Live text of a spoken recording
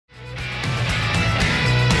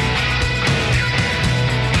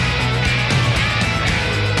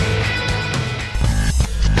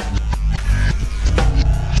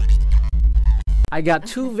I got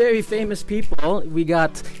two very famous people. We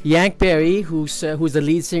got Yank Barry, who's the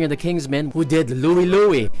lead singer of the Kingsmen, who did Louie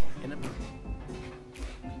Louie.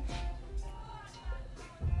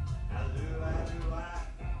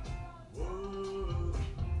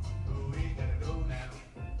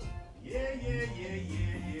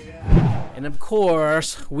 And of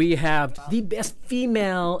course, we have the best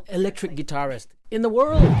female electric guitarist in the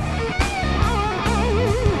world.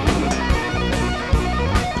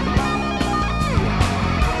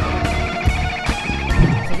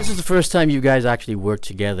 So this is the first time you guys actually worked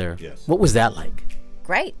together. Yes. What was that like?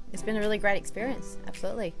 Great. It's been a really great experience.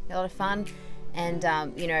 Absolutely. A lot of fun. And,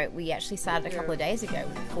 you know, we actually started a couple of days ago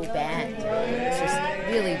with a full band. It's just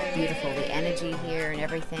really beautiful, the energy here and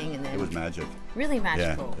everything. And then It was magic. Really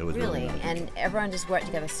magical. Yeah, it was really magic. And everyone just worked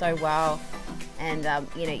together so well. And,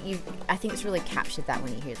 you know, I think it's really captured that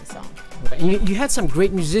when you hear the song. And you had some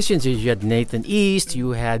great musicians. You had Nathan East,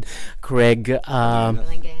 you had Craig.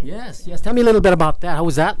 Yes. Tell me a little bit about that. How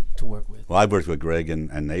was that to work with? Well, I've worked with Greg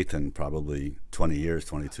and Nathan probably 20 years,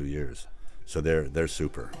 22 years. So they're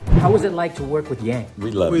super. How was it like to work with Yank?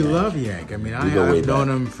 We love Yank. I mean, I've known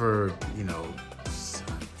him for, you know,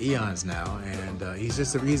 eons now, and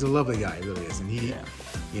he's a lovely guy, he really is. And he,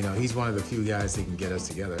 you know, he's one of the few guys that can get us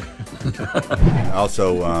together.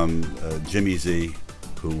 Also, Jimmy Z,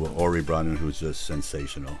 who Ori brought in, who's just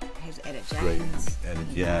sensational. Here's Edit Great. James.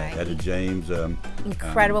 Edit James.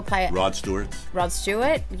 Incredible player. Rod Stewart. Rod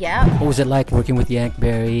Stewart, yeah. What was it like working with Yank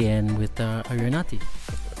Barry and with Orianthi?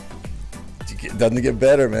 It doesn't get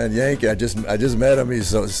better, man. Yank, I just met him. He's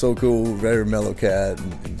so cool, very mellow cat,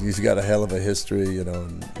 and he's got a hell of a history, you know.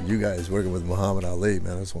 And you guys working with Muhammad Ali,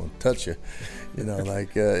 man, I just want to touch you, you know.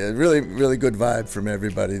 Like really good vibe from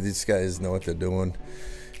everybody. These guys know what they're doing,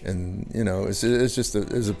 and you know, it was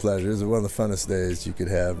a pleasure. It was one of the funnest days you could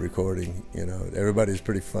have recording. You know, everybody's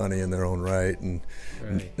pretty funny in their own right, and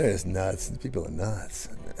they're just nuts. People are nuts.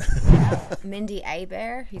 Mindy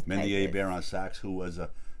Abear. Mindy Abear on sax, who was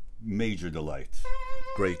a major delight.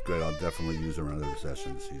 Great. I'll definitely use her in other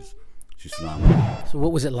sessions. She's phenomenal. So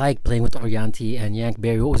what was it like playing with Orianthi and Yank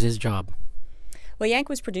Barry? What was his job? Well, Yank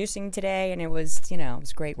was producing today, and it was, you know, it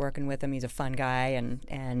was great working with him. He's a fun guy, and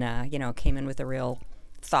you know, came in with a real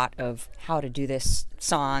thought of how to do this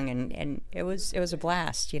song, and it was a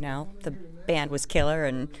blast. You know, the band was killer,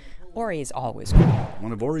 and Ori is always cool.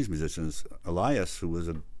 One of Ori's musicians, Elias, who was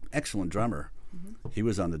an excellent drummer. He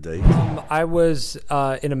was on the date. I was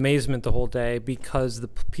in amazement the whole day because the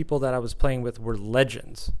people that I was playing with were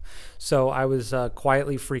legends. So I was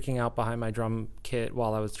quietly freaking out behind my drum kit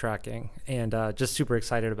while I was tracking, and just super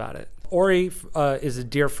excited about it. Ori is a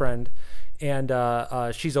dear friend, and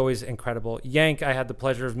she's always incredible. Yank, I had the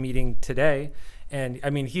pleasure of meeting today, and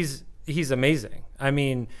I mean, he's amazing. I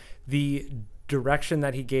mean, the direction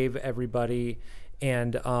that he gave everybody,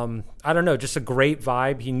 and I don't know, just a great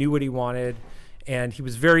vibe. He knew what he wanted, and he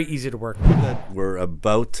was very easy to work with. We're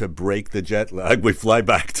about to break the jet lag. We fly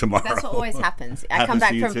back tomorrow. That's what always happens. I come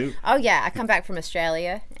back from I come back from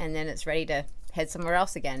Australia, and then it's ready to head somewhere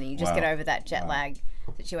else again, and you just get over that jet lag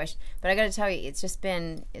situation. But I got to tell you, it's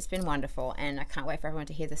been wonderful, and I can't wait for everyone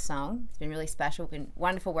to hear the song. It's been really special. It's been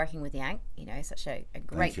wonderful working with Yank. You know, he's such a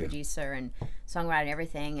great producer and songwriter and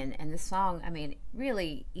everything. And this song, I mean,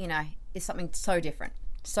 really, you know, is something so different.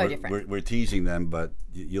 We're teasing them, but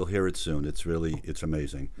you'll hear it soon. It's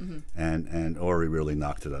amazing. And Ori really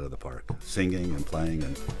knocked it out of the park, singing and playing,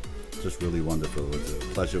 and just really wonderful. It was a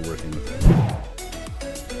pleasure working with them.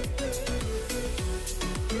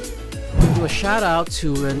 Do a shout out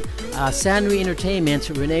to Sandry Entertainment,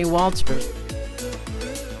 Renee Walter.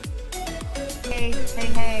 Hey.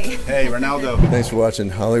 Hey, Ronaldo. Thanks for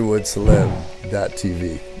watching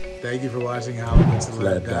hollywoodceleb.tv. Thank you for watching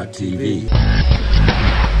hollywoodceleb.tv.